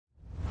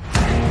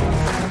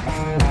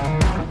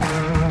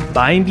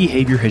Buying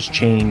behavior has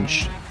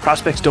changed.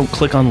 Prospects don't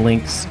click on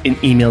links in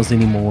emails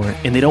anymore,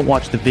 and they don't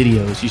watch the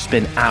videos you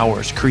spend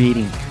hours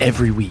creating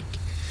every week.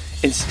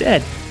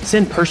 Instead,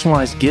 send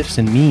personalized gifts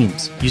and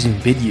memes using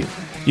Vidyou.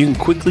 You can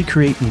quickly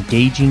create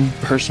engaging,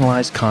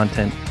 personalized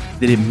content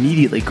that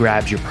immediately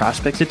grabs your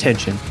prospect's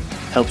attention,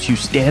 helps you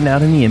stand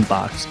out in the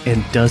inbox,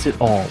 and does it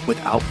all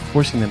without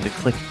forcing them to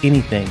click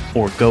anything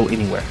or go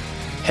anywhere.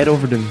 Head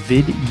over to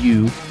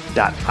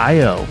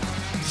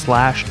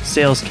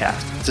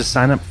vidyou.io/salescast to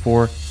sign up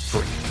for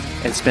free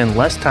and spend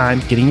less time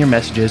getting your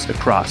messages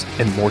across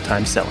and more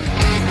time selling.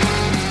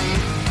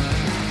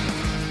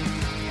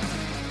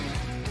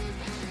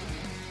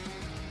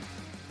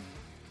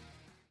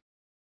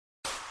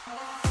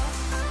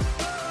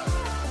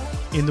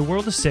 In the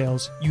world of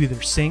sales, you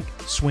either sink,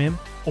 swim,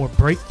 or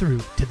break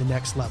through to the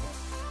next level.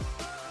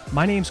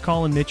 My name's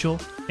Colin Mitchell,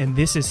 and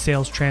this is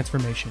Sales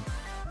Transformation,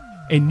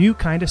 a new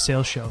kind of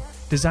sales show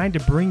designed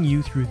to bring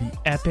you through the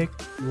epic,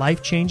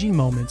 life-changing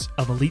moments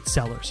of elite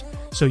sellers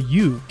so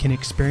you can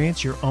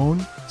experience your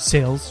own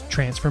sales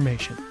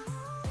transformation.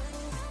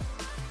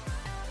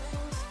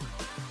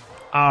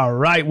 All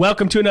right,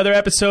 welcome to another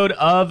episode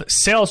of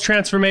Sales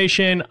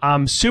Transformation.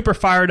 I'm super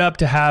fired up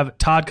to have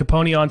Todd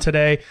Caponi on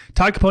today.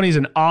 Todd Caponi is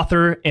an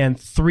author and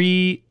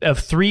three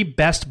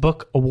Best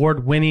Book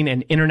Award-winning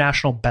and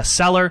international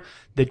bestseller,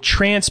 the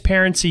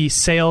Transparency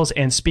Sales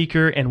and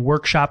speaker and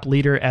workshop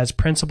leader as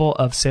principal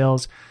of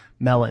Sales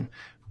Melon.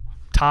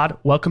 Todd,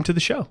 welcome to the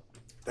show.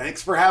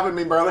 Thanks for having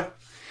me, brother.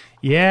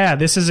 Yeah,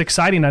 this is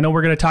exciting. I know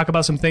we're going to talk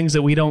about some things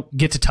that we don't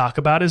get to talk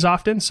about as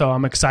often, so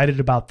I'm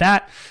excited about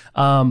that.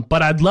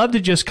 But I'd love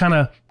to just kind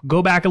of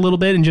go back a little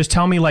bit and just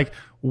tell me, like,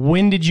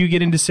 when did you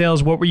get into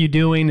sales? What were you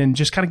doing? And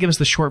just kind of give us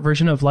the short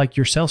version of, like,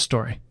 your sales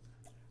story.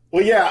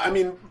 Well, yeah, I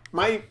mean,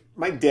 my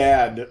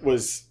dad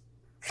was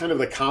kind of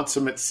the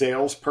consummate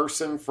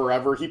salesperson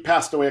forever. He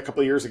passed away a couple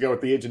of years ago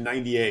at the age of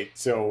 98.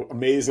 So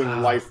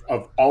amazing life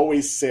of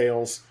always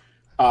sales.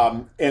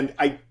 And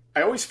I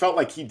always felt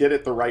like he did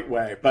it the right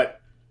way. But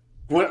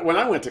when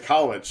I went to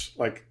college,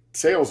 like,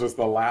 sales was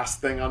the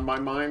last thing on my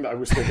mind. I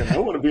was thinking, I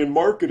want to be in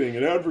marketing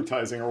and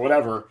advertising or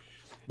whatever.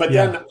 But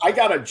then I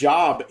got a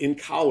job in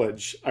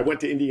college. I went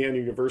to Indiana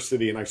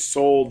University and I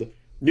sold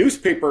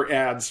newspaper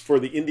ads for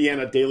the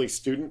Indiana Daily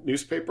Student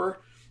newspaper.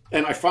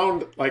 And I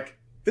found, like,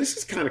 this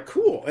is kind of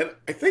cool. And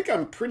I think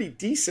I'm pretty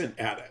decent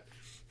at it.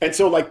 And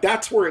so, like,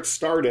 that's where it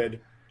started.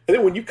 And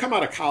then when you come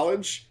out of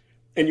college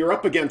and you're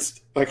up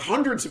against, like,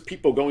 hundreds of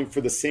people going for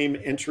the same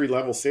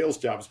entry-level sales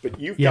jobs, but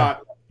you've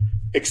got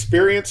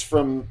experience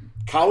from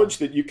college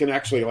that you can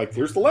actually, like,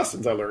 here's the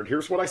lessons I learned.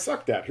 Here's what I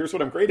sucked at. Here's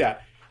what I'm great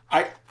at.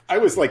 I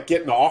was, like,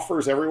 getting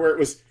offers everywhere.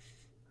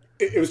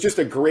 It was just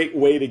a great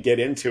way to get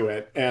into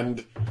it.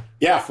 And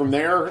yeah, from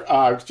there,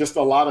 just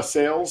a lot of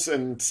sales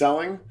and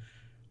selling.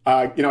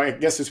 I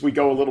guess as we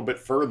go a little bit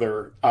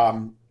further,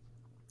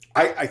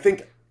 I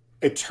think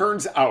it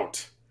turns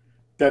out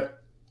that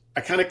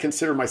I kind of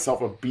consider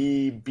myself a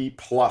B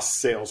plus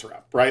sales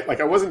rep, right?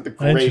 Like, I wasn't the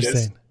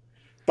greatest,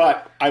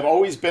 but I've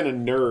always been a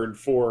nerd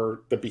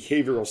for the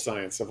behavioral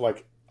science of,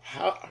 like,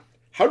 how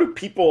do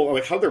people,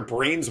 like, how their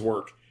brains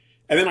work.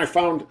 And then I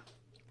found,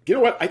 you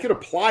know what, I could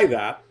apply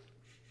that.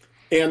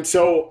 And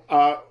so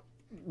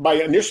my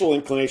initial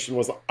inclination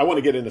was, I want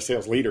to get into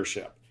sales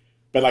leadership,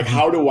 but, like,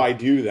 how do I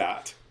do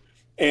that?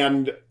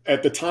 And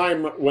at the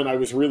time when I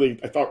was really,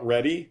 I thought,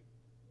 ready,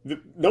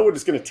 no one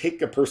is going to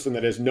take a person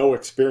that has no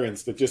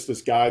experience, that just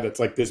this guy that's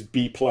like this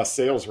B plus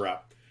sales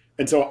rep.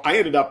 And so I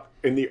ended up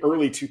in the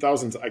early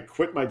 2000s, I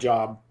quit my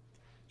job,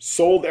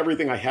 sold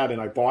everything I had,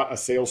 and I bought a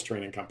sales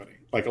training company,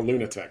 like a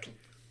lunatic.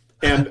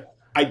 And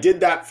I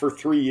did that for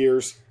 3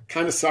 years,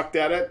 kind of sucked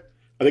at it.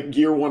 I think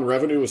year one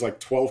revenue was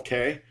like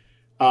 $12K.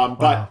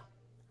 But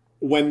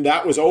when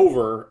that was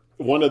over,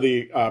 one of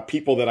the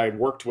people that I had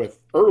worked with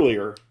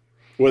earlier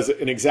was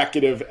an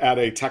executive at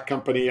a tech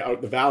company out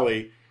in the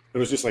Valley. It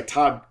was just like,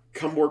 Todd,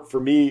 come work for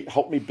me,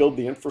 help me build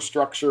the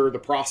infrastructure, the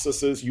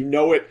processes. You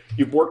know it.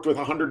 You've worked with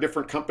 100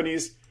 different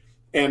companies.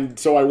 And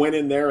so I went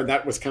in there, and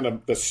that was kind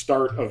of the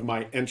start of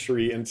my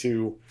entry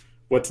into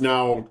what's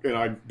now,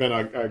 I've been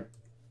a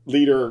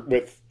leader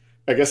with,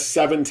 I guess,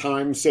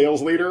 7-time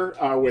sales leader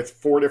with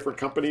 4 different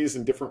companies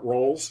in different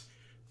roles.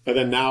 And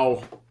then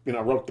now,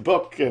 wrote the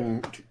book,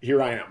 and here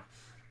I am.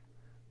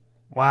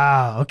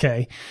 Wow.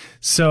 Okay.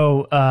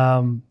 So,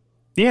 I'm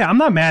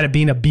not mad at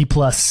being a B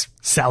plus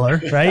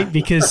seller, right?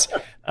 Because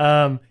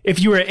if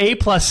you were an A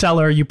plus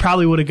seller, you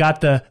probably would have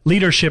got the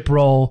leadership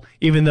role,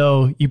 even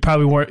though you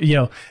probably weren't,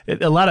 a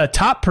lot of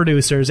top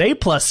producers, A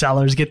plus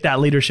sellers get that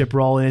leadership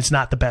role, and it's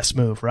not the best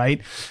move, right?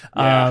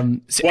 Yeah.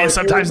 And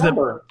sometimes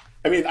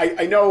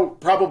I know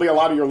probably a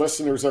lot of your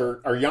listeners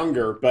are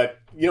younger, but,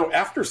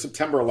 after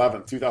September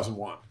 11th,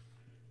 2001,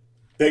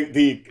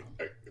 the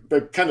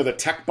kind of the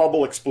tech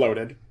bubble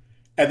exploded.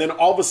 And then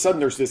all of a sudden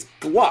there's this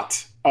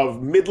glut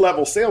of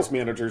mid-level sales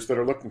managers that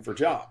are looking for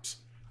jobs.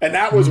 And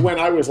that was when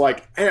I was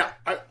like, hey,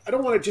 I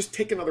don't want to just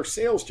take another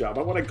sales job.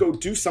 I want to go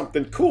do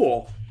something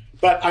cool.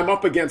 But I'm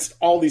up against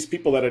all these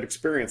people that had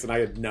experience, and I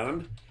had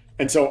none.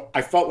 And so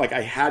I felt like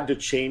I had to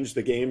change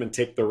the game and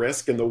take the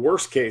risk. And the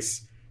worst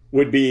case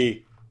would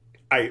be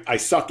I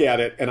suck at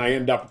it and I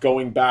end up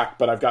going back,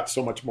 but I've got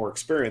so much more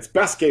experience.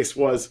 Best case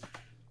was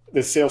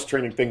the sales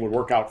training thing would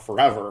work out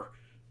forever.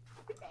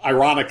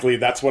 Ironically,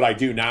 that's what I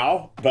do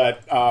now. But,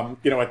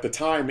 at the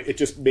time, it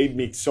just made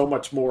me so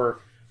much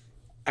more,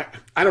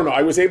 I don't know.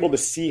 I was able to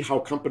see how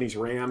companies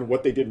ran,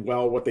 what they did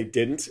well, what they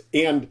didn't.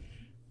 And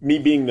me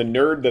being the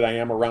nerd that I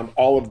am around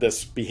all of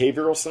this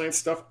behavioral science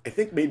stuff, I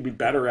think made me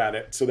better at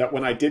it so that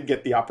when I did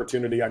get the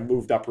opportunity, I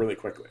moved up really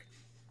quickly.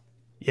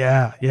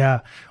 Yeah. Yeah.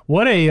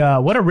 What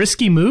a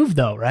risky move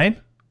though,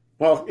 right?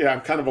 Well, yeah,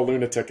 I'm kind of a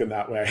lunatic in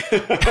that way.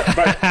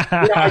 But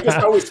I just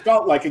always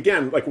felt like,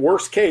 again, like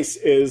worst case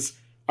is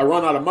I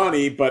run out of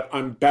money, but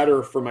I'm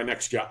better for my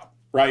next job.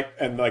 Right.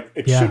 And like,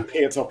 it should pay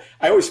itself.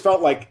 I always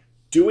felt like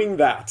doing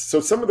that. So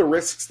some of the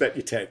risks that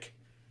you take,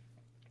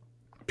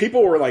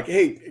 people were like,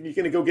 hey, you're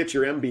going to go get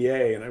your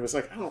MBA. And I was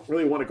like, I don't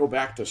really want to go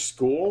back to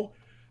school.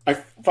 I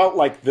felt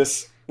like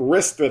this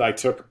risk that I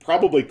took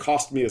probably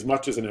cost me as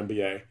much as an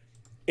MBA.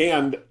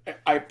 And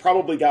I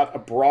probably got a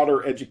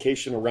broader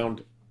education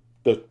around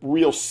the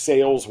real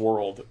sales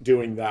world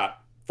doing that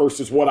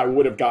versus what I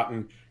would have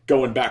gotten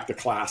going back to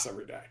class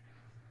every day.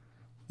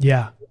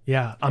 Yeah.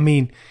 Yeah. I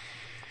mean,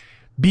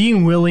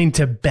 being willing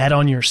to bet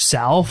on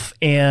yourself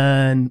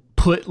and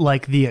put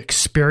like the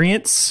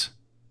experience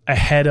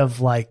ahead of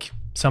like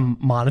some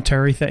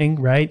monetary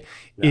thing, right?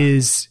 Yeah.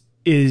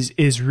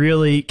 is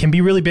really can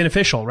be really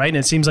beneficial, right? And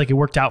it seems like it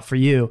worked out for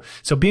you.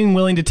 So being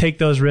willing to take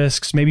those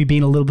risks, maybe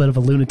being a little bit of a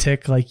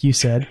lunatic, like you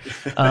said,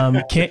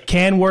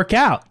 can work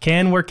out.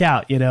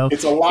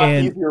 It's a lot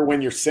easier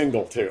when you're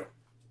single too.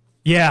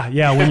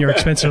 Yeah. When your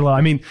expenses are low.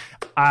 I mean,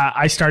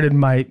 I started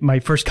my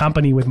first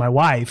company with my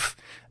wife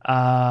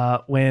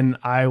when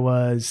I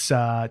was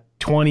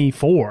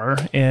 24,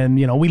 and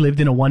we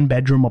lived in a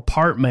 1-bedroom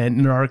apartment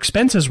and our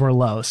expenses were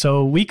low,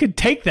 so we could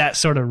take that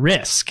sort of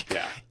risk.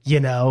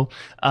 Now,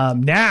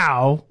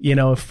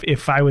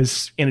 if I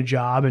was in a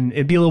job, and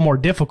it'd be a little more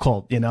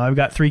difficult, I've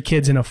got 3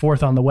 kids and a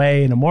 4th on the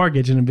way and a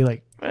mortgage, and it'd be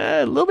like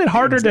a little bit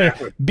harder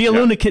to be a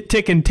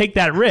lunatic and take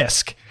that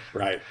risk.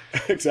 Right.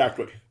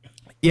 Exactly.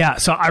 Yeah.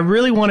 So I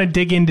really want to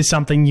dig into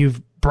something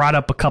you've brought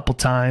up a couple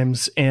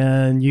times,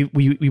 and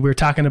we were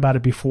talking about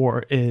it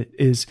before,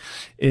 is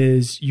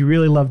you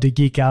really love to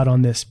geek out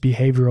on this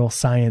behavioral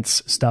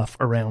science stuff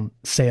around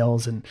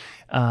sales, and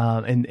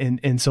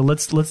so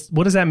let's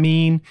what does that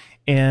mean,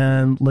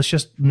 and let's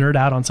just nerd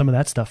out on some of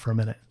that stuff for a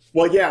minute.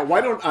 Well, yeah,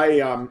 why don't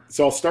I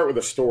so I'll start with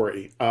a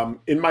story.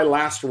 In my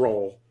last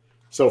role,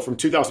 so from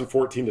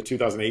 2014 to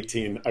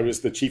 2018, I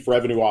was the chief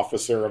revenue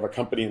officer of a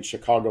company in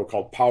Chicago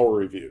called Power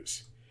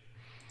Reviews.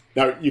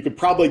 Now, you could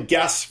probably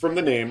guess from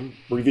the name,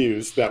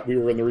 reviews, that we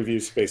were in the review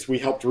space. We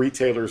helped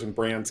retailers and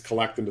brands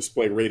collect and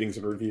display ratings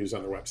and reviews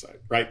on their website,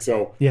 right?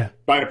 So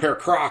buying a pair of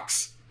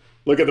Crocs,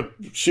 look at the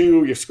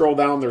shoe, you scroll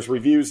down, there's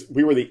reviews.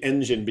 We were the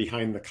engine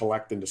behind the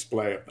collect and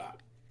display of that.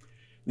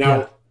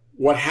 Now,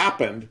 what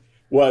happened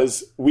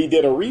was we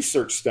did a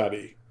research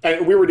study,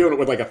 and we were doing it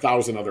with like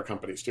 1,000 other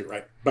companies too,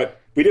 right? But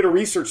we did a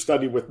research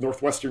study with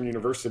Northwestern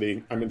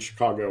University, I'm in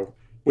Chicago,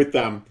 with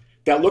them,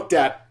 that looked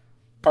at,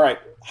 all right,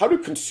 how do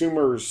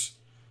consumers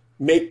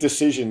make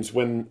decisions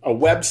when a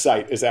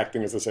website is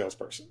acting as a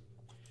salesperson?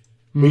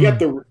 We got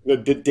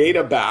the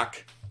data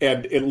back,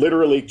 and it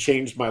literally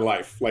changed my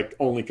life, like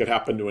only could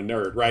happen to a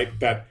nerd, right?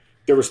 That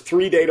there was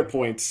 3 data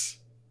points,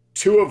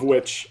 2 of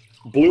which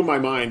blew my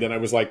mind, and I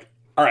was like,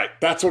 all right,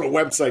 that's when a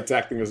website's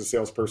acting as a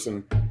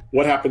salesperson.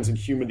 What happens in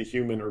human to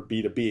human or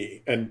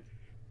B2B? And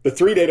the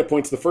 3 data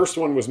points, the first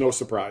one was no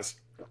surprise,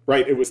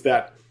 right? It was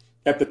that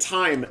at the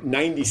time,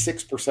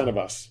 96% of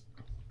us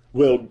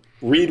will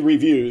read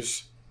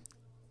reviews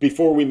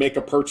before we make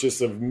a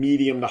purchase of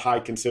medium to high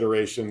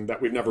consideration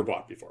that we've never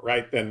bought before,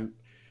 right? And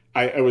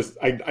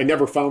I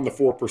never found the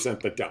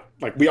 4% that don't.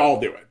 Like, we all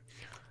do it.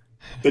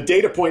 The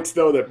data points,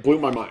 though, that blew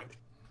my mind.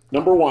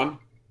 Number 1,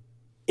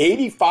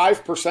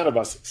 85% of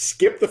us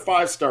skip the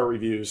 5-star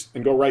reviews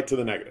and go right to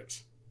the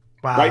negatives.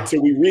 Wow. Right? So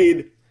we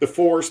read the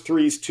 4s,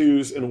 3s,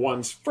 2s, and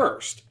 1s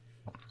first.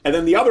 And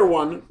then the other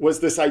one was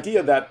this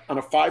idea that on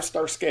a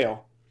 5-star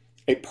scale,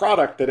 a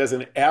product that has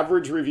an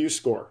average review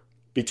score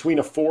between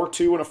a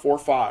 4.2 and a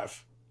 4.5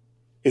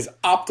 is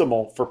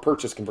optimal for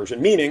purchase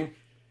conversion, meaning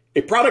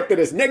a product that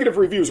has negative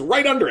reviews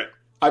right under it.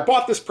 I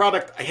bought this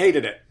product, I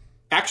hated it,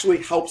 actually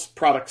helps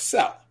products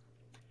sell.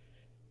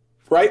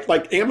 Right?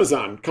 Like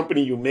Amazon,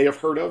 company you may have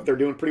heard of, they're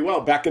doing pretty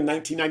well. Back in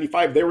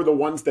 1995, they were the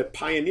ones that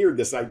pioneered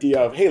this idea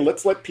of, hey,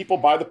 let's let people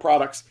buy the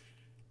products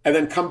and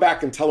then come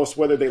back and tell us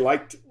whether they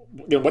liked,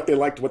 what they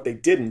liked, what they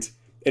didn't.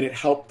 And it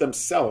helped them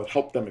sell. It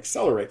helped them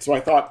accelerate. So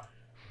I thought,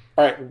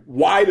 all right,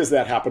 why does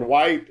that happen?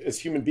 Why, as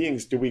human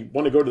beings, do we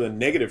want to go to the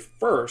negative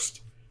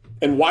first?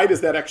 And why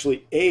does that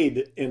actually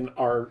aid in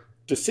our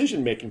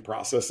decision-making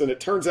process? And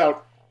it turns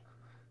out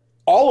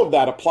all of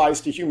that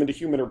applies to human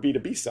or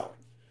B2B selling.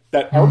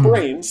 That our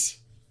brains,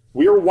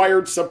 we are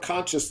wired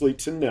subconsciously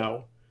to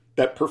know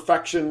that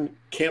perfection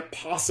can't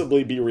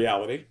possibly be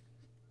reality.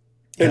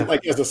 And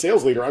like as a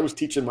sales leader, I was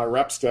teaching my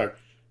reps to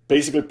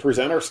basically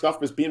present our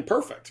stuff as being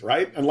perfect,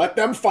 right? And let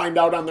them find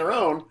out on their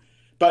own.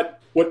 But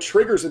what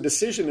triggers a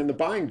decision in the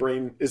buying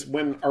brain is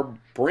when our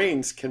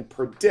brains can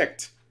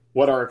predict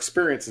what our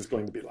experience is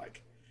going to be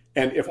like.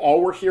 And if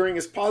all we're hearing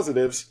is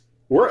positives,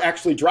 we're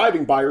actually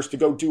driving buyers to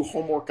go do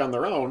homework on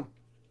their own.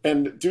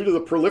 And due to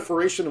the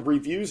proliferation of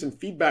reviews and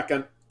feedback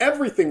on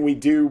everything we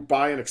do,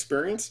 buy, and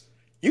experience,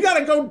 you got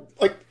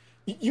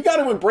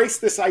to embrace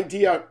this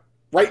idea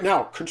right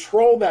now.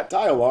 Control that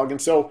dialogue.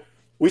 And so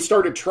we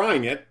started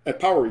trying it at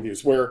Power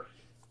Reviews, where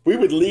we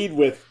would lead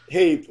with,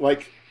 hey,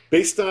 like,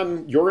 based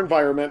on your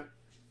environment,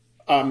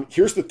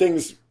 here's the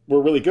things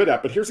we're really good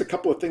at, but here's a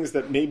couple of things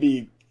that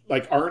maybe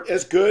like aren't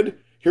as good.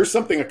 Here's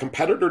something a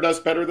competitor does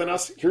better than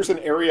us. Here's an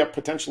area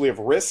potentially of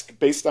risk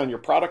based on your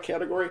product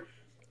category.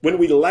 When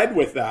we led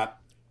with that,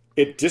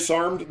 it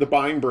disarmed the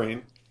buying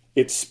brain.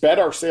 It sped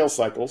our sales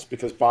cycles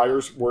because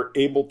buyers were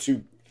able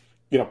to,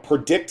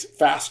 predict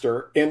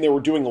faster, and they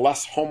were doing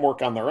less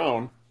homework on their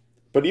own.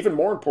 But even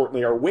more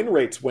importantly, our win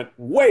rates went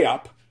way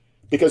up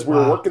because we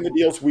were working the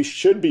deals we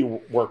should be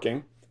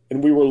working,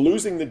 and we were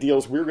losing the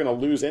deals we were going to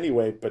lose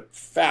anyway, but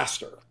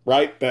faster,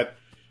 right? That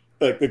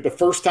the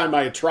first time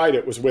I had tried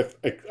it was with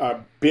a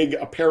big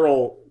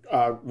apparel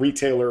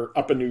retailer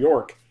up in New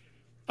York.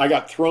 I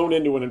got thrown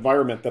into an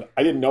environment that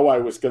I didn't know I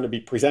was going to be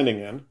presenting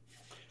in.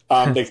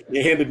 They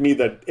handed me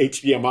the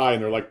HDMI,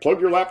 and they're like, plug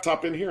your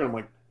laptop in here. And I'm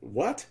like,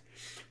 what?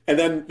 And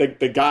then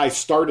the guy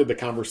started the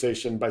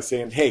conversation by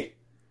saying, hey,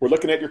 we're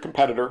looking at your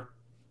competitor.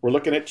 We're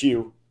looking at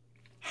you.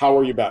 How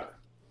are you better?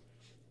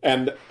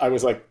 And I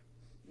was like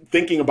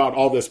thinking about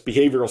all this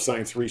behavioral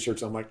science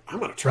research. I'm like, I'm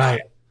going to try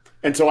it.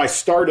 And so I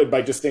started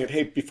by just saying,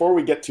 hey, before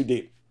we get too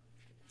deep,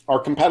 our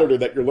competitor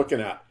that you're looking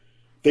at,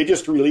 they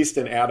just released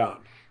an add-on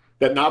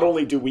that not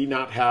only do we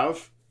not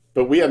have,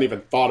 but we hadn't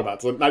even thought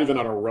about. So not even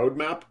on our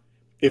roadmap.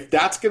 If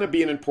that's going to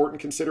be an important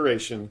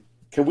consideration,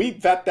 can we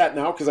vet that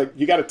now? Because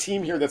you got a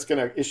team here that's going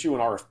to issue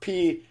an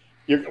RFP.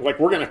 We're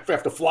going to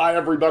have to fly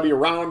everybody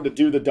around to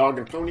do the dog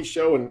and pony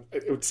show, and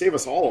it would save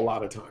us all a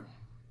lot of time. And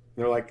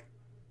they're like,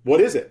 what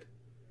is it?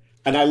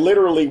 And I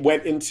literally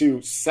went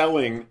into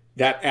selling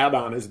that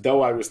add-on as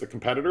though I was the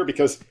competitor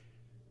because,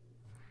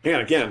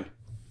 man, again,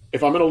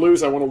 if I'm going to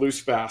lose, I want to lose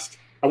fast.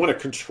 I want to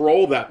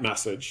control that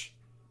message,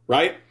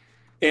 right?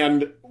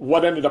 And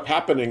what ended up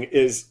happening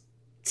is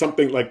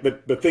something like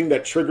the thing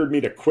that triggered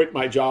me to quit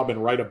my job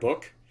and write a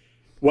book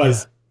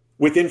was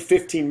within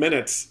 15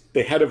 minutes,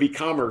 the head of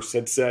e-commerce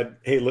had said,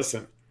 hey,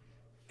 listen,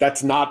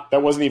 that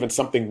wasn't even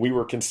something we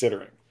were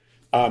considering.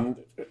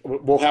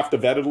 We'll have to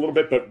vet it a little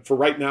bit, but for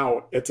right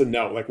now, it's a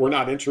no. Like, we're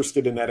not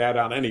interested in that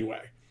add-on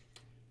anyway.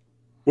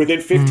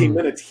 Within 15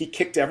 minutes, he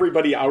kicked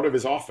everybody out of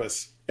his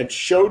office and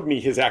showed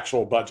me his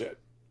actual budget,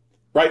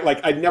 right?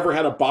 Like, I'd never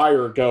had a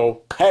buyer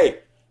go, hey,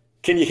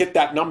 can you hit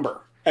that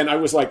number? And I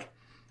was like,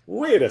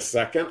 wait a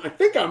second, I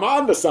think I'm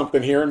on to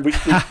something here. And we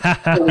kind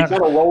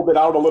of rolled it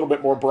out a little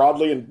bit more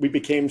broadly, and we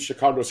became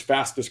Chicago's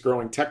fastest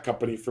growing tech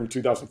company from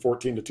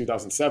 2014 to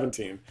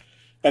 2017.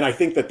 And I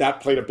think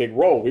that played a big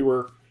role.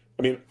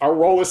 Our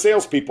role as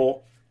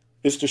salespeople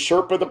is to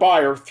Sherpa the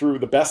buyer through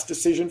the best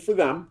decision for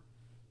them,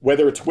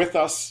 whether it's with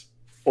us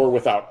or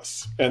without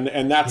us.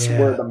 And that's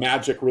where the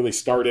magic really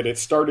started. It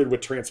started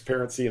with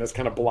transparency and has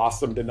kind of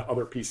blossomed into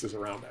other pieces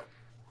around it.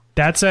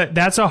 That's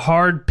a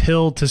hard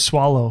pill to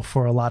swallow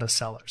for a lot of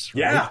sellers.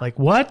 Right? Yeah. Like,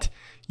 what?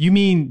 You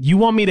mean you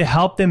want me to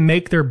help them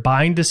make their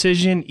buying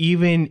decision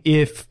even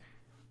if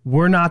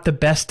we're not the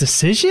best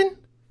decision?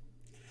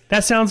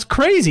 That sounds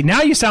crazy.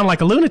 Now you sound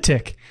like a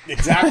lunatic.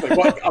 Exactly.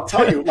 Well, I'll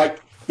tell you,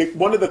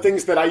 one of the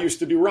things that I used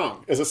to do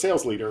wrong as a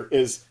sales leader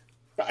is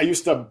I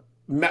used to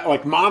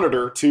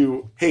monitor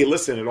to, hey,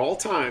 listen, at all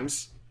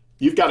times,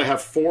 you've got to have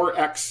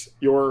 4x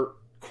your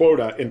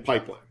quota in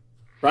pipeline,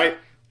 right?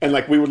 And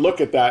we would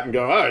look at that and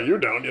go, oh, you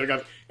don't.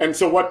 And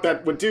so what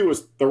that would do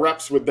is the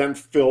reps would then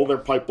fill their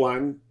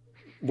pipeline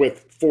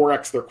with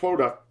 4x their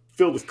quota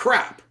filled with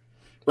crap,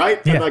 right?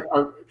 Yeah.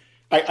 And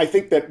I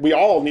think that we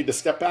all need to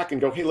step back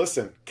and go, hey,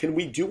 listen, can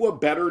we do a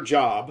better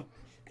job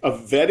of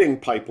vetting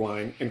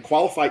pipeline and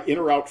qualify in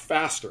or out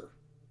faster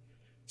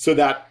so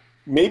that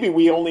maybe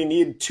we only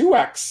need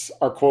 2x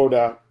our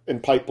quota in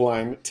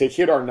pipeline to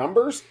hit our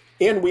numbers,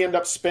 and we end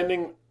up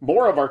spending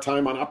more of our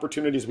time on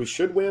opportunities we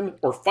should win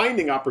or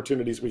finding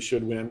opportunities we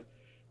should win,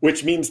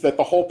 which means that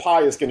the whole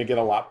pie is going to get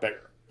a lot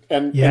bigger.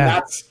 And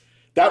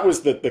that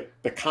was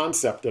the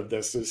concept of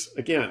this is,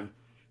 again,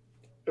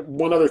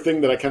 one other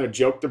thing that I kind of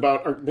joked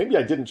about, or maybe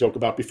I didn't joke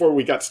about before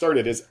we got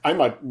started, is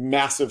I'm a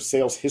massive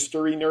sales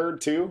history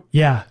nerd too.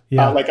 Yeah.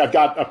 I've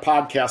got a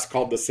podcast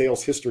called the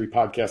Sales History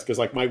Podcast because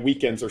my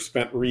weekends are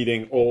spent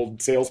reading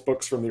old sales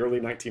books from the early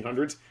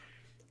 1900s.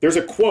 There's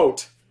a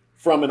quote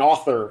from an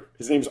author.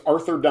 His name's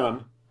Arthur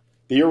Dunn.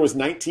 The year was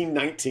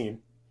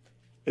 1919.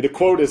 And the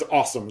quote is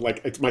awesome.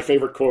 It's my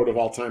favorite quote of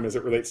all time as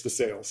it relates to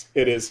sales.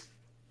 It is,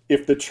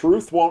 if the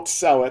truth won't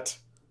sell it,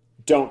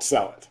 don't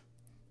sell it.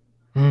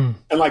 And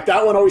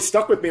that one always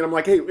stuck with me. And I'm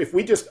like, hey, if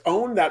we just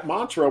own that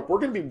mantra, we're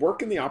going to be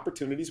working the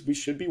opportunities we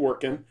should be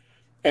working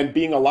and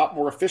being a lot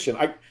more efficient.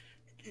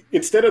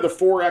 instead of the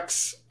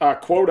 4x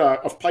quota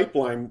of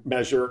pipeline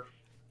measure,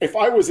 if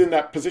I was in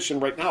that position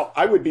right now,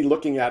 I would be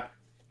looking at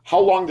how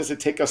long does it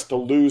take us to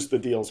lose the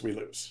deals we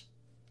lose?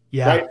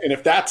 Yeah. Right. And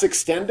if that's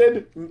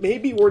extended,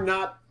 maybe we're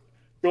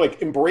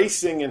like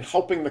embracing and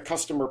helping the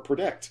customer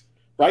predict.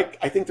 Right.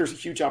 I think there's a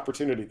huge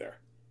opportunity there.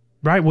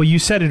 Right. Well, you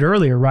said it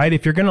earlier, right?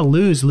 If you're going to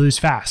lose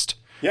fast.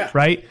 Yeah.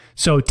 Right.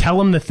 So tell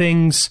them the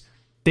things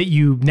that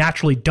you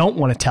naturally don't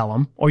want to tell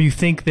them, or you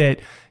think that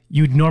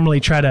you'd normally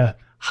try to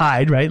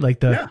hide, right? Like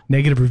the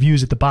negative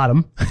reviews at the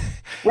bottom.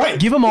 Right.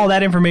 Give them all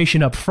that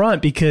information up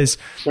front, because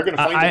they're going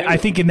to find I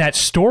think in that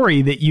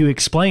story that you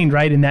explained,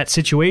 right, in that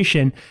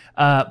situation,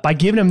 by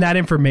giving them that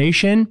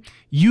information,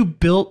 you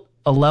built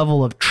a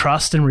level of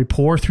trust and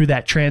rapport through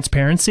that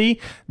transparency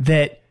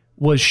that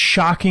was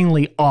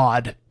shockingly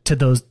odd to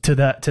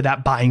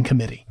that buying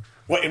committee.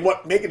 Well, and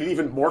what made it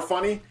even more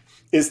funny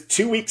is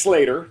 2 weeks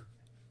later,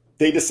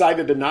 they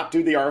decided to not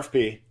do the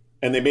RFP.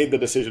 And they made the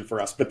decision for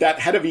us. But that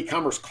head of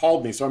e-commerce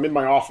called me. So I'm in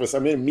my office.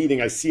 I'm in a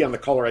meeting. I see on the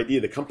caller ID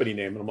the company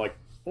name. And I'm like,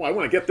 oh, I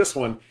want to get this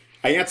one.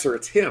 I answer.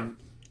 It's him.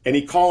 And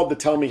he called to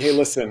tell me, hey,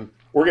 listen,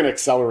 we're going to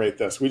accelerate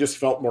this. We just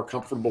felt more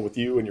comfortable with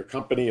you and your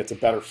company. It's a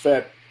better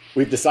fit.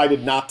 We've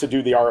decided not to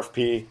do the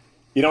RFP.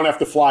 You don't have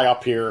to fly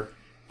up here.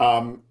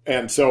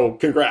 And so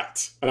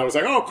congrats. And I was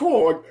like, oh,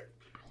 cool.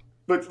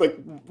 But like,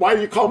 why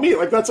did you call me?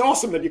 Like, that's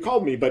awesome that you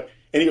called me. And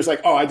he was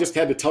like, oh, I just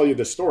had to tell you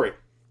this story.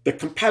 The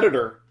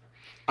competitor,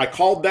 I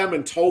called them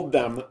and told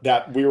them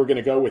that we were going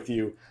to go with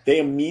you. They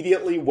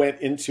immediately went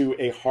into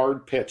a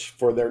hard pitch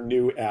for their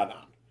new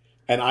add-on.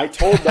 And I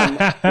told them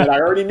that I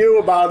already knew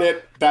about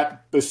it,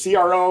 that the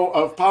CRO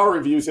of Power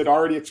Reviews had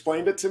already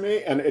explained it to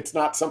me, and it's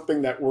not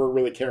something that we're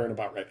really caring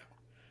about right now.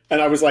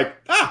 And I was like,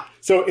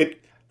 so it,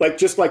 like,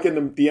 just like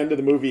in the end of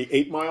the movie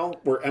 8 Mile,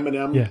 where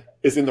Eminem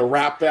is in the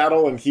rap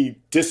battle and he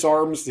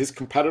disarms his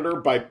competitor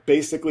by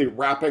basically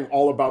rapping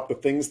all about the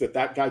things that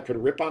guy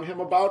could rip on him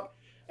about,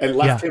 and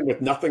left him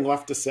with nothing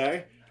left to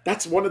say.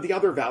 That's one of the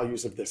other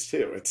values of this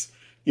too. It's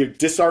you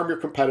disarm your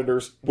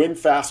competitors, win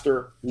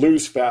faster,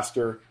 lose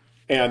faster,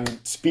 and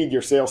speed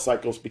your sales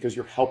cycles because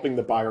you're helping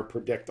the buyer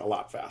predict a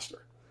lot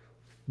faster.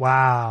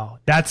 Wow.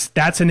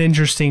 That's an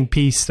interesting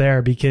piece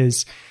there,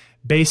 because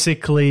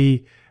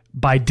basically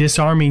by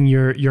disarming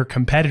your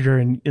competitor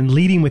and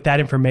leading with that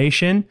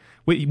information,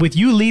 with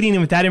you leading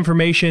with that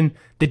information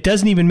that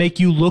doesn't even make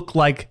you look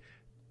like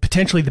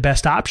potentially the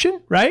best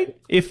option, right?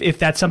 If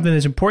that's something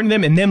that's important to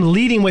them, and them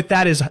leading with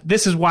that is,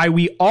 this is why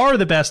we are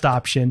the best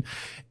option,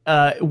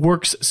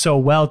 works so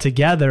well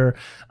together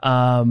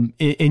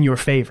in your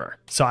favor.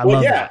 So I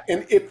love that.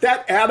 And if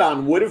that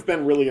add-on would have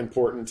been really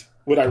important,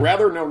 would I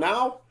rather know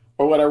now,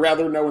 or would I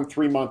rather know in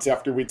 3 months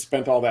after we'd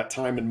spent all that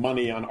time and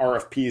money on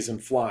RFPs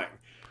and flying?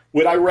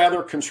 Would I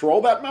rather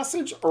control that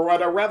message, or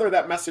would I rather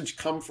that message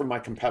come from my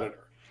competitor?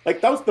 Like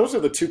those are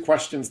the two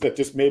questions that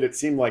just made it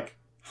seem like,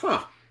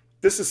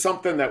 this is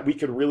something that we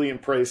could really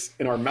embrace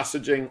in our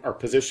messaging, our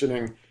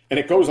positioning, and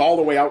it goes all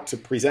the way out to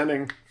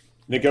presenting,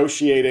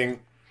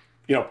 negotiating,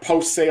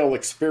 post-sale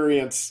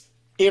experience,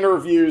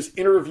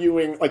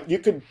 interviewing. Like, you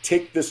could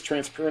take this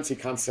transparency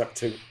concept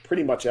to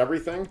pretty much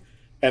everything.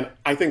 And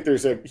I think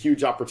there's a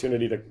huge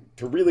opportunity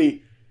to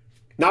really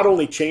not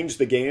only change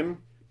the game,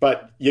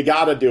 but you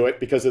got to do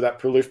it because of that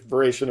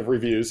proliferation of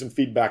reviews and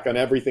feedback on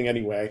everything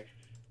anyway.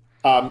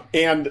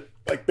 And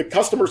like, the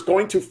customer's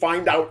going to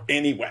find out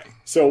anyway.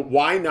 So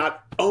why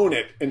not own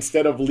it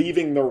instead of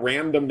leaving the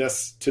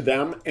randomness to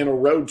them and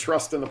erode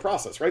trust in the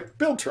process, right?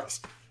 Build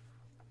trust.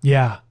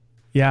 Yeah.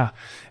 Yeah.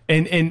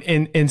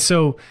 And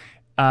so,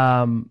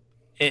 and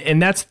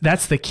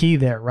that's the key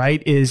there,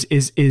 right? Is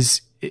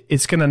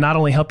it's going to not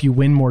only help you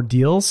win more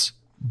deals,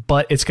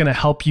 but it's going to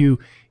help you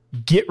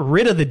get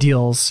rid of the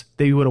deals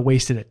that you would have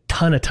wasted a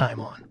ton of time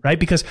on, right?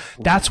 Because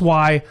that's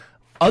why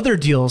other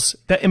deals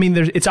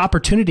it's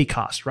opportunity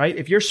cost, right?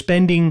 If you're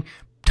spending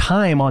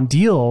time on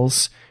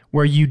deals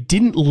where you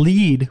didn't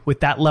lead with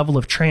that level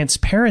of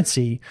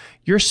transparency,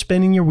 you're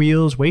spinning your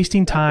wheels,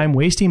 wasting time,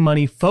 wasting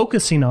money,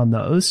 focusing on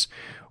those,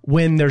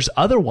 when there's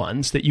other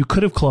ones that you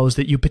could have closed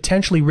that you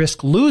potentially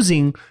risk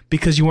losing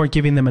because you weren't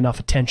giving them enough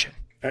attention.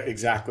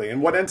 Exactly.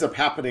 And what ends up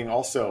happening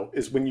also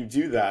is when you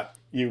do that,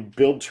 you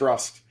build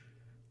trust.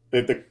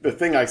 The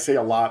thing I say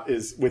a lot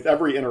is, with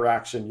every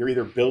interaction, you're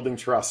either building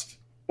trust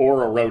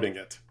or eroding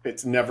it.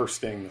 It's never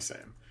staying the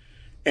same.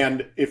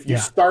 And if you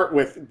start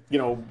with,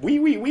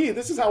 we,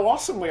 this is how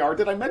awesome we are.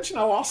 Did I mention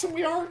how awesome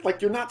we are?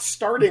 Like, you're not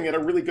starting at a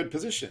really good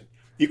position.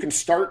 You can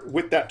start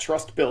with that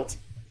trust built.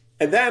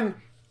 And then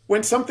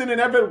when something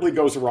inevitably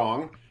goes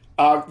wrong,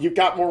 you've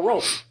got more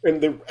rope.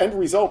 And the end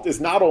result is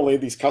not only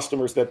these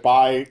customers that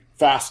buy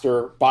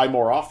faster, buy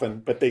more often,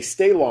 but they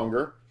stay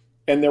longer,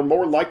 and they're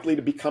more likely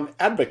to become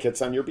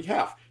advocates on your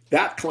behalf.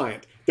 That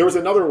client. There was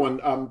another one.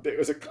 There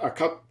was a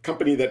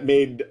company that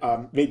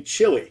made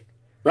chili,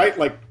 right?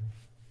 Like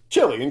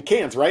chili in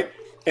cans, right?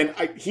 And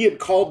he had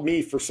called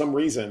me for some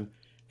reason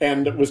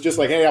and was just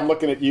like, hey, I'm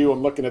looking at you,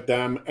 I'm looking at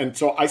them. And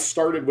so I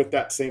started with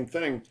that same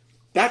thing.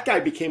 That guy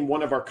became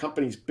one of our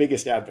company's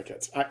biggest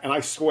advocates. And I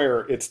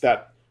swear it's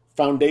that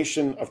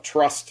foundation of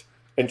trust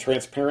and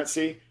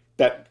transparency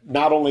that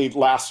not only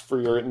lasts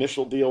for your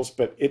initial deals,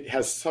 but it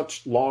has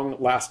such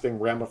long-lasting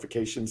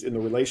ramifications in the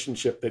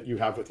relationship that you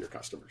have with your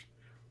customers.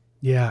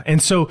 Yeah. And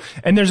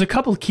there's a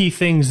couple of key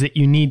things that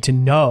you need to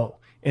know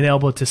in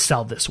able to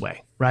sell this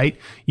way, right?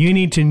 You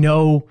need to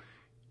know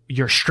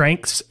your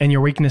strengths and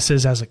your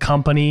weaknesses as a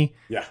company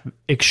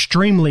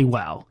extremely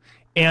well.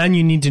 And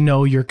you need to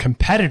know your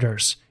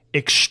competitors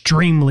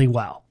extremely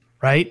well,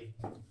 right?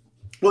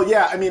 Well,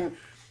 yeah. I mean,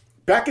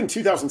 back in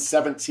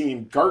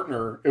 2017,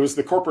 Gartner, it was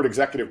the corporate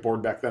executive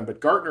board back then, but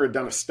Gartner had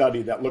done a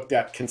study that looked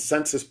at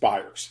consensus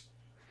buyers.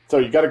 So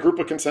you got a group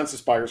of consensus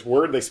buyers.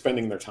 Where are they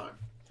spending their time?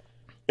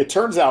 It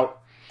turns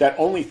out that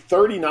only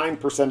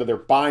 39% of their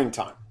buying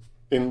time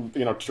in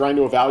trying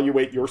to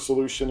evaluate your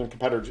solution and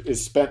competitors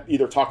is spent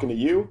either talking to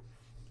you,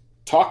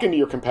 talking to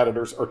your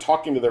competitors, or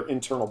talking to their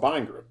internal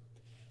buying group.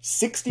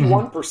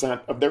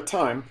 61% of their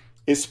time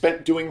is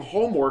spent doing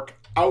homework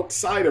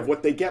outside of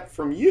what they get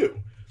from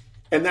you.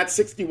 And that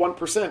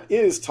 61%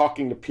 is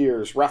talking to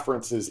peers,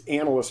 references,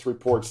 analyst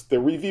reports, the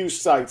review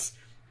sites,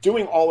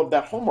 doing all of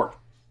that homework.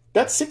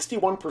 That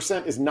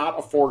 61% is not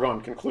a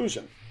foregone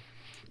conclusion.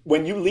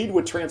 When you lead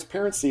with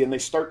transparency and they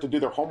start to do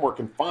their homework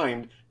and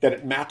find that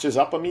it matches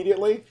up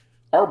immediately,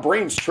 our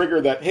brains trigger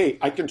that, hey,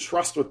 I can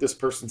trust what this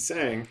person's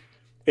saying.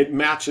 It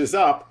matches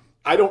up.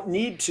 I don't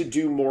need to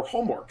do more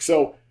homework.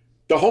 So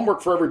the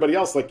homework for everybody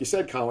else, like you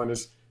said, Colin,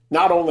 is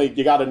not only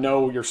you got to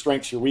know your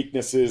strengths, your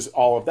weaknesses,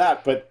 all of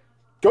that, but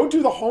go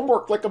do the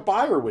homework like a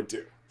buyer would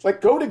do.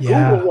 Like go to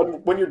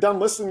Google when you're done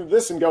listening to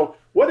this and go,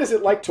 what is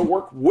it like to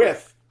work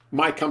with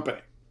my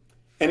company?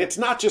 And it's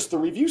not just the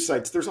review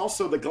sites. There's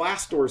also the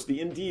Glassdoors, the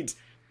Indeeds,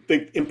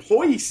 the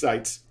employee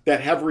sites that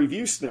have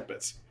review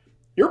snippets.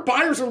 Your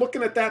buyers are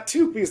looking at that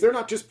too, because they're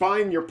not just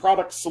buying your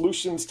product,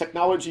 solutions,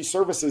 technology,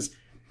 services.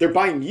 They're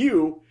buying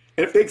you.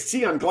 And if they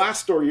see on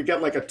Glassdoor you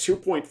get like a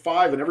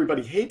 2.5 and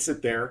everybody hates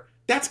it there,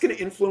 that's going to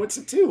influence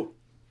it too.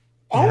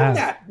 Own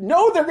that.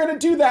 Know they're going to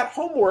do that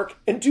homework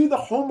and do the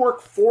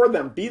homework for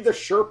them. Be the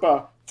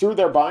Sherpa through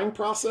their buying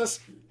process.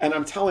 And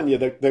I'm telling you,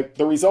 the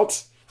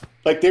results,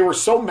 like they were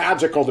so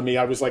magical to me.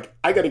 I was like,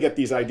 I got to get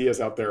these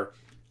ideas out there.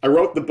 I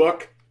wrote the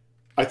book.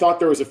 I thought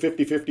there was a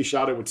 50-50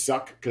 shot it would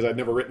suck because I'd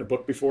never written a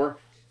book before.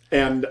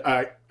 And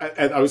I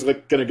was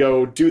like going to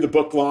go do the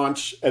book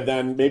launch and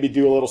then maybe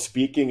do a little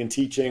speaking and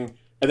teaching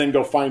and then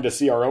go find a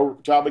CRO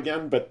job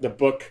again. But the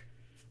book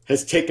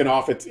has taken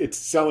off. It's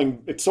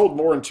selling. It sold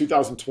more in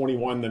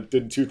 2021 than it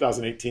did in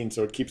 2018.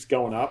 So it keeps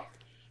going up.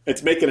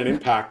 It's making an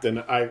impact. And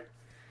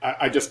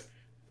I just,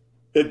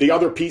 the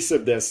other piece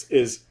of this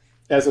is,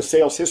 as a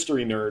sales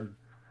history nerd,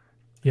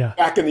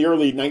 back in the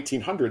early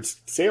 1900s,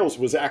 sales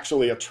was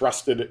actually a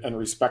trusted and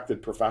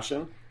respected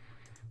profession.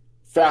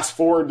 Fast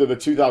forward to the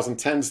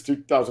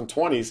 2010s,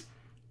 2020s,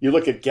 you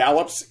look at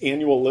Gallup's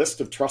annual list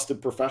of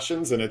trusted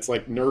professions, and it's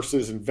like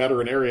nurses and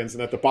veterinarians,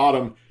 and at the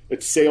bottom,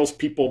 it's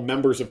salespeople,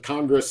 members of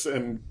Congress,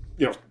 and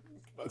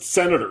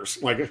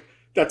senators. Like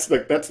that's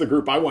the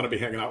group I want to be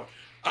hanging out with.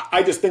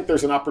 I just think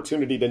there's an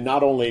opportunity to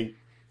not only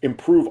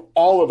improve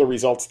all of the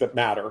results that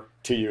matter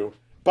to you,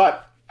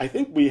 but I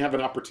think we have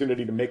an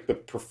opportunity to make the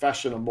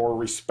profession a more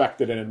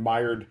respected and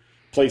admired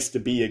place to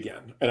be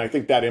again. And I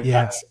think that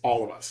impacts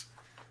all of us.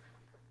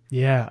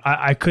 Yeah,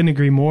 I couldn't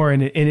agree more.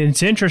 And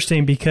it's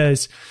interesting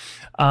because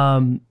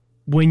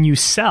when you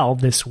sell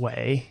this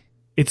way,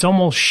 it's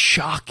almost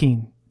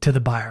shocking to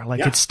the buyer.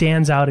 Like it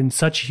stands out in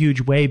such a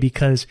huge way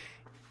because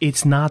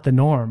it's not the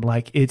norm.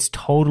 Like it's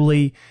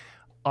totally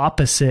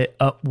opposite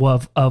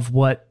of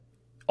what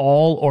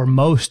all or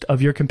most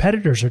of your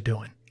competitors are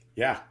doing.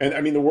 Yeah. And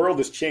I mean, the world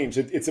has changed.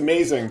 It's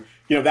amazing.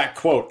 That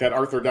quote, that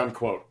Arthur Dunn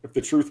quote, if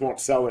the truth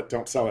won't sell it,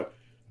 don't sell it.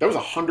 That was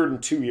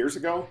 102 years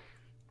ago.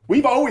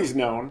 We've always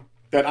known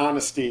that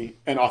honesty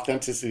and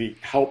authenticity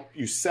help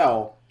you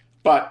sell,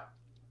 but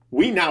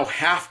we now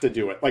have to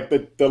do it. Like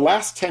the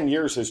last 10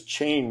 years has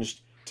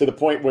changed to the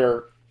point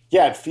where,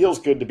 it feels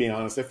good to be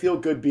honest. I feel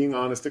good being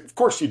honest. Of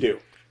course you do.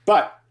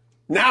 But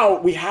now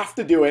we have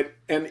to do it,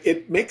 and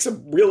it makes a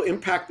real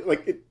impact.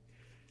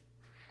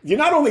 You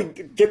not only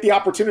get the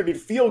opportunity to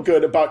feel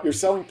good about your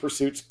selling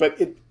pursuits, but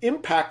it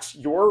impacts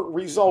your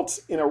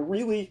results in a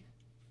really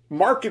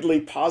markedly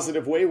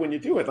positive way when you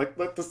do it.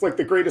 That's like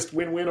the greatest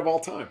win-win of all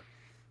time.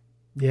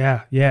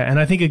 Yeah. Yeah. And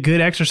I think a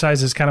good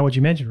exercise is kind of what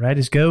you mentioned, right?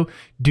 Is go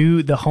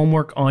do the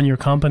homework on your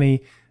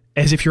company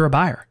as if you're a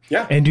buyer.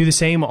 Yeah. And do the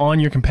same on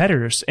your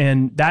competitors.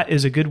 And that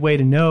is a good way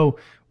to know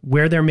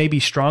where they're maybe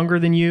stronger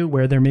than you,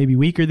 where they're maybe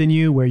weaker than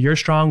you, where you're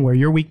strong, where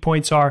your weak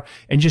points are,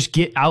 and just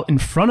get out in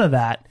front of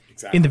that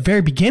in the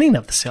very beginning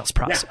of the sales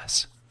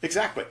process. Yeah,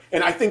 exactly.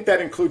 And I think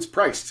that includes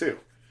price too.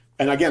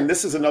 And again,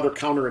 this is another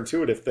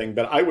counterintuitive thing,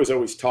 but I was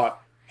always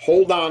taught,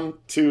 hold on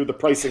to the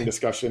pricing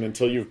discussion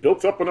until you've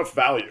built up enough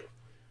value.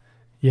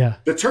 Yeah.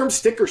 The term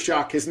sticker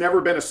shock has never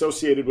been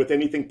associated with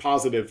anything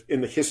positive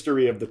in the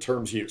history of the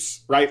term's use,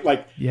 right?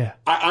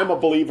 I'm a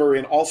believer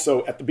in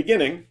also at the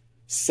beginning,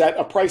 set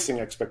a pricing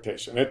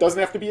expectation. It doesn't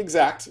have to be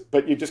exact,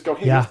 but you just go,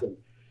 hey, listen,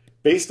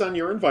 based on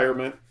your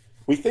environment,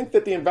 we think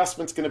that the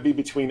investment's going to be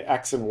between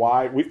X and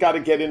Y. We've got to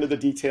get into the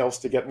details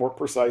to get more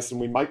precise, and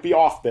we might be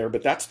off there,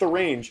 but that's the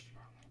range.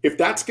 If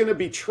that's going to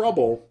be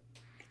trouble,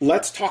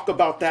 let's talk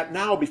about that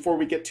now before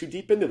we get too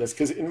deep into this.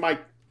 Because in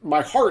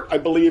my heart, I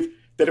believe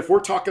that if we're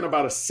talking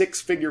about a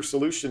 6-figure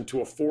solution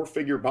to a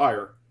 4-figure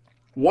buyer,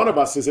 one of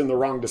us is in the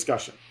wrong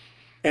discussion,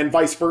 and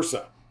vice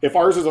versa. If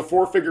ours is a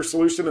 4-figure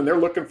solution and they're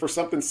looking for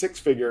something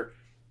 6-figure,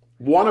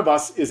 one of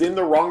us is in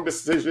the wrong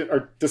decision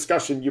or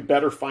discussion. You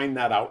better find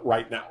that out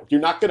right now. You're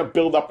not going to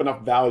build up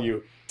enough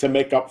value to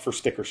make up for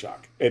sticker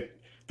shock.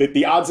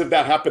 The odds of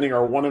that happening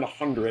are 1 in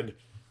 100.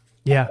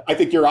 Yeah. I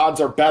think your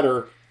odds are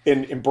better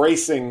in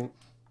embracing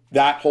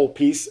that whole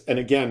piece. And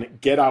again,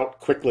 get out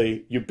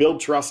quickly. You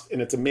build trust,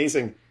 and it's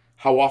amazing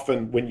how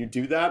often when you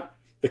do that,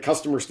 the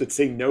customers that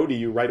say no to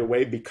you right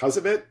away because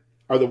of it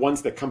are the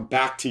ones that come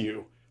back to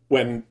you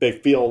when they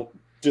feel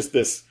just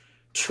this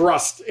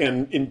trust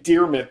and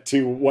endearment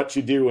to what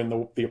you do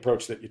and the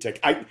approach that you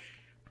take.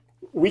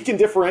 We can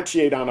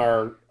differentiate on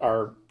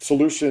our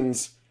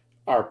solutions,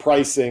 our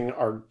pricing,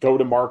 our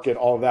go-to-market,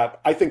 all of that.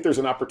 I think there's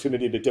an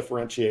opportunity to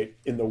differentiate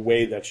in the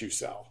way that you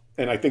sell.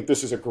 And I think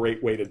this is a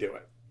great way to do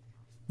it.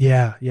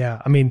 Yeah. Yeah.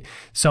 I mean,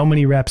 so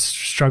many reps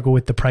struggle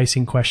with the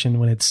pricing question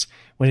when it's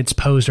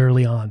posed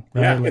early on,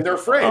 right? Yeah, like, and they're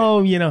afraid.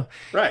 Oh,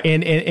 right.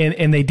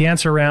 And they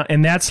dance around,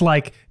 and that's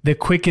like the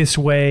quickest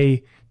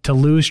way to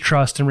lose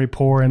trust and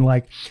rapport. And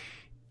like,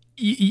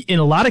 in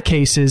a lot of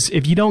cases,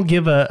 if you don't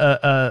give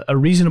a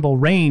reasonable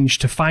range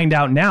to find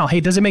out now, hey,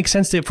 does it make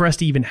sense for us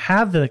to even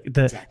have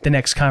the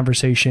next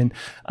conversation?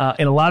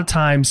 And a lot of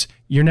times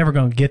you're never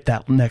going to get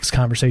that next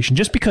conversation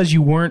just because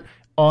you weren't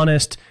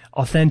honest,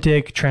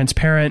 authentic,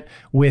 transparent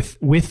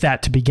with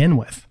that to begin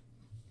with.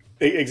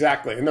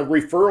 Exactly. And the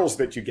referrals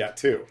that you get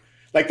too.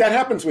 Like that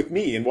happens with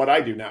me and what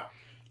I do now.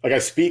 Like I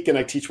speak and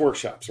I teach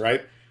workshops,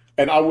 right?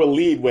 And I will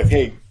lead with,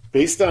 hey,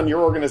 based on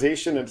your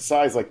organization and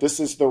size, like this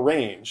is the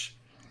range.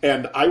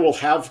 And I will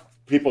have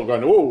people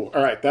going, oh,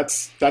 all right,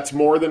 that's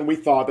more than we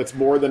thought. That's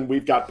more than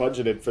we've got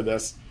budgeted for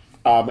this.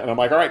 And I'm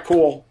like, all right,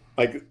 cool.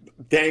 Like,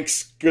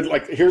 thanks. Good.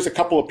 Like, here's a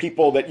couple of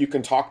people that you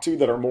can talk to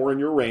that are more in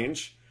your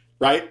range,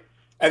 right?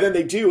 And then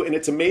they do. And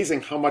it's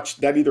amazing how much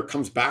that either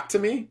comes back to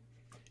me,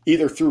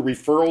 either through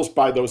referrals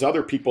by those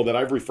other people that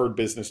I've referred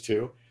business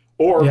to,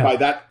 or by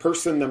that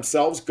person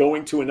themselves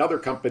going to another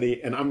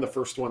company, and I'm the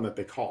first one that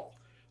they call.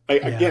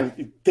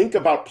 Again, think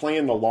about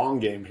playing the long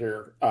game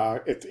here.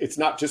 It's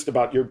not just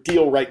about your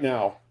deal right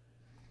now.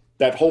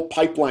 That whole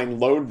pipeline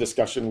load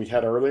discussion we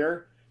had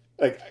earlier,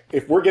 like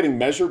if we're getting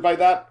measured by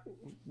that,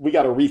 we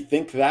got to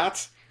rethink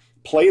that.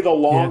 Play the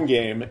long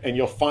game, and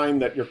you'll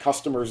find that your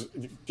customers,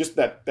 just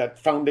that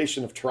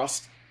foundation of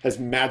trust has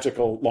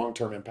magical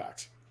long-term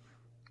impacts.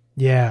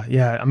 Yeah,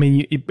 yeah. I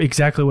mean,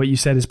 exactly what you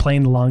said is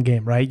playing the long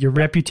game, right? Your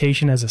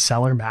reputation as a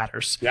seller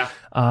matters. Yeah.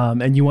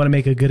 And you want to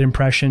make a good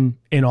impression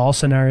in all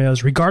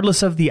scenarios,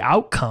 regardless of the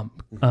outcome.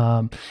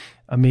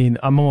 I mean,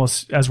 I'm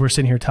almost, as we're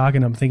sitting here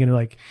talking, I'm thinking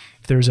like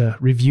if there's a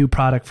review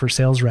product for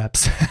sales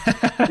reps.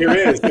 There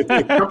is. It's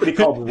a company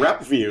called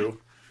RepView.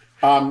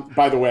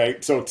 By the way,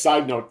 so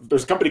side note,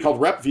 there's a company called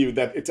RepView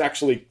that it's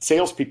actually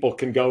salespeople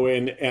can go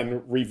in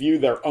and review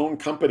their own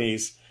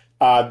companies.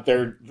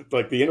 They're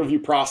like the interview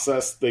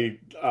process, the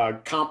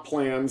comp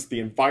plans,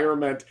 the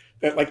environment,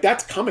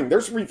 that's coming.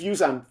 There's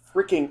reviews on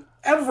freaking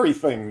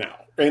everything now.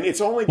 And it's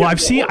only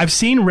I've seen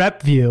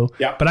RepView,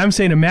 but I'm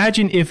saying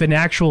imagine if an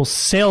actual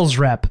sales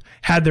rep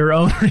had their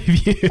own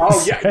reviews.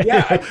 Oh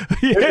yeah.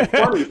 It's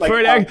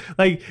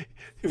funny.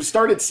 It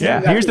started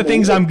seeing that. Here's the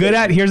things I'm good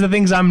at. Here's the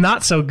things I'm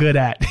not so good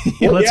at.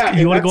 You want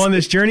to go on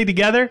this journey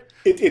together?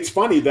 It's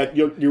funny that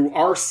you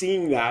are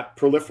seeing that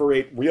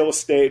proliferate real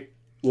estate,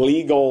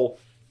 legal,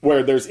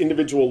 where there's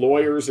individual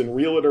lawyers and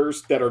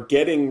realtors that are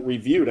getting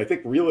reviewed. I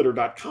think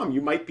realtor.com,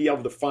 you might be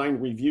able to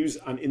find reviews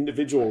on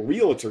individual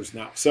realtors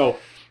now. So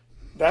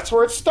that's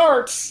where it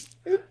starts.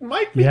 It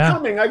might be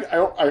coming. I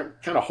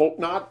kind of hope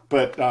not,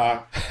 but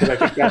because I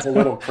think that's a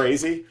little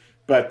crazy.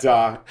 But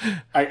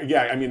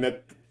I mean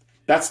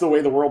that's the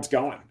way the world's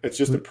going. It's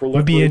just a proliferation.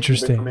 Would be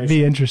interesting.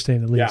 Be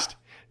interesting at least.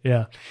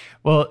 Yeah.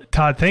 Well,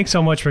 Todd, thanks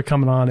so much for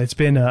coming on. It's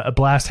been a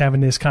blast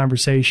having this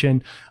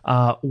conversation.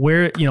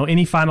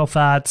 Any final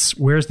thoughts?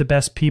 Where's the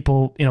best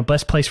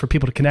place for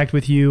people to connect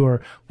with you,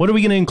 or what are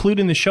we going to include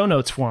in the show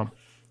notes for them?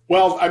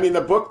 Well, I mean,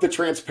 the book, The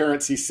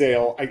Transparency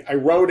Sale, I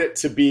wrote it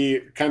to be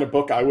kind of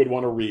book I would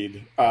want to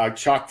read,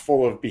 chock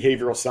full of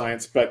behavioral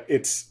science, but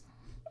it's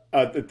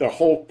the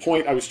whole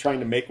point I was trying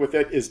to make with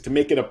it is to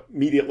make it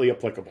immediately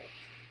applicable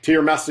to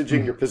your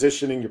messaging, your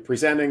positioning, your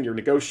presenting, your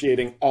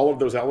negotiating, all of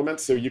those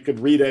elements. So you could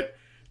read it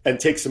and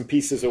take some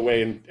pieces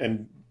away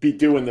and be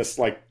doing this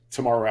like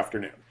tomorrow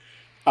afternoon.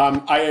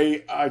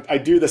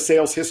 I do the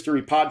Sales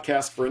History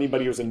podcast for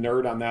anybody who's a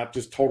nerd on that,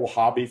 just total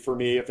hobby for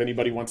me. If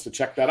anybody wants to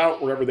check that out,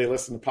 wherever they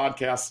listen to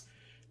podcasts.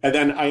 And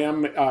then I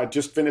am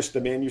just finished the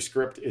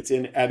manuscript. It's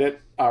in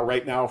edit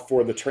right now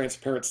for the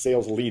Transparent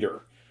Sales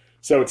Leader.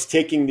 So it's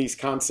taking these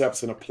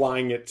concepts and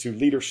applying it to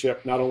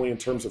leadership, not only in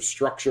terms of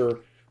structure,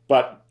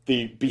 but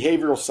the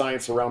behavioral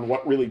science around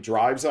what really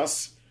drives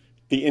us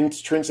the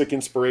intrinsic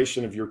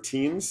inspiration of your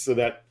teams so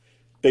that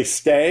they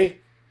stay.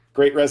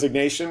 Great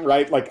resignation,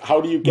 right? Like, how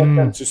do you get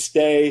them to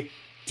stay,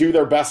 do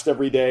their best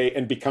every day,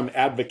 and become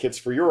advocates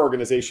for your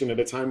organization at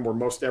a time where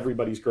most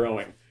everybody's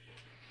growing?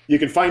 You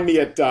can find me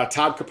at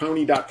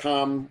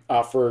toddcapone.com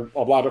for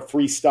a lot of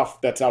free stuff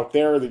that's out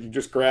there that you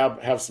just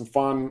grab, have some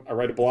fun. I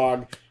write a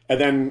blog. And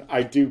then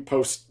I do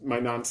post my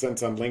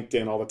nonsense on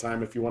LinkedIn all the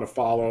time. If you want to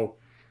follow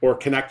or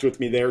connect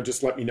with me there,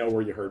 just let me know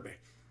where you heard me.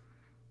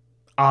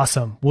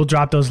 Awesome. We'll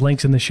drop those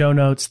links in the show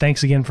notes.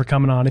 Thanks again for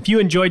coming on. If you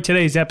enjoyed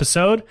today's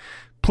episode,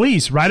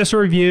 please write us a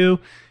review,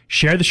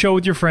 share the show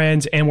with your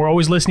friends, and we're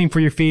always listening for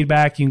your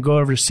feedback. You can go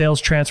over to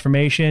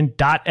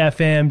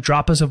salestransformation.fm,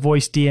 drop us a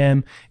voice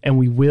DM, and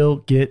we will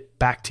get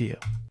back to you.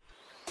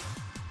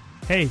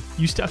 Hey,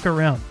 you stuck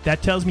around.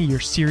 That tells me you're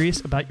serious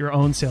about your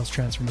own sales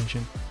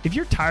transformation. If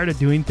you're tired of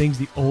doing things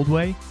the old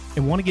way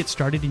and want to get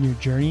started in your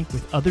journey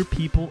with other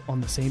people on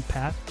the same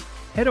path,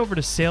 head over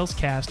to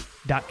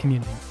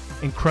salescast.community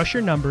and crush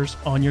your numbers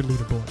on your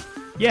leaderboard.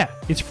 Yeah,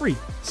 it's free,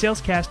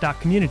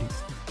 salescast.community.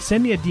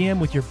 Send me a DM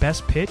with your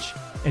best pitch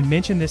and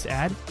mention this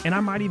ad, and I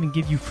might even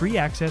give you free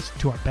access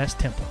to our best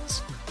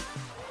templates.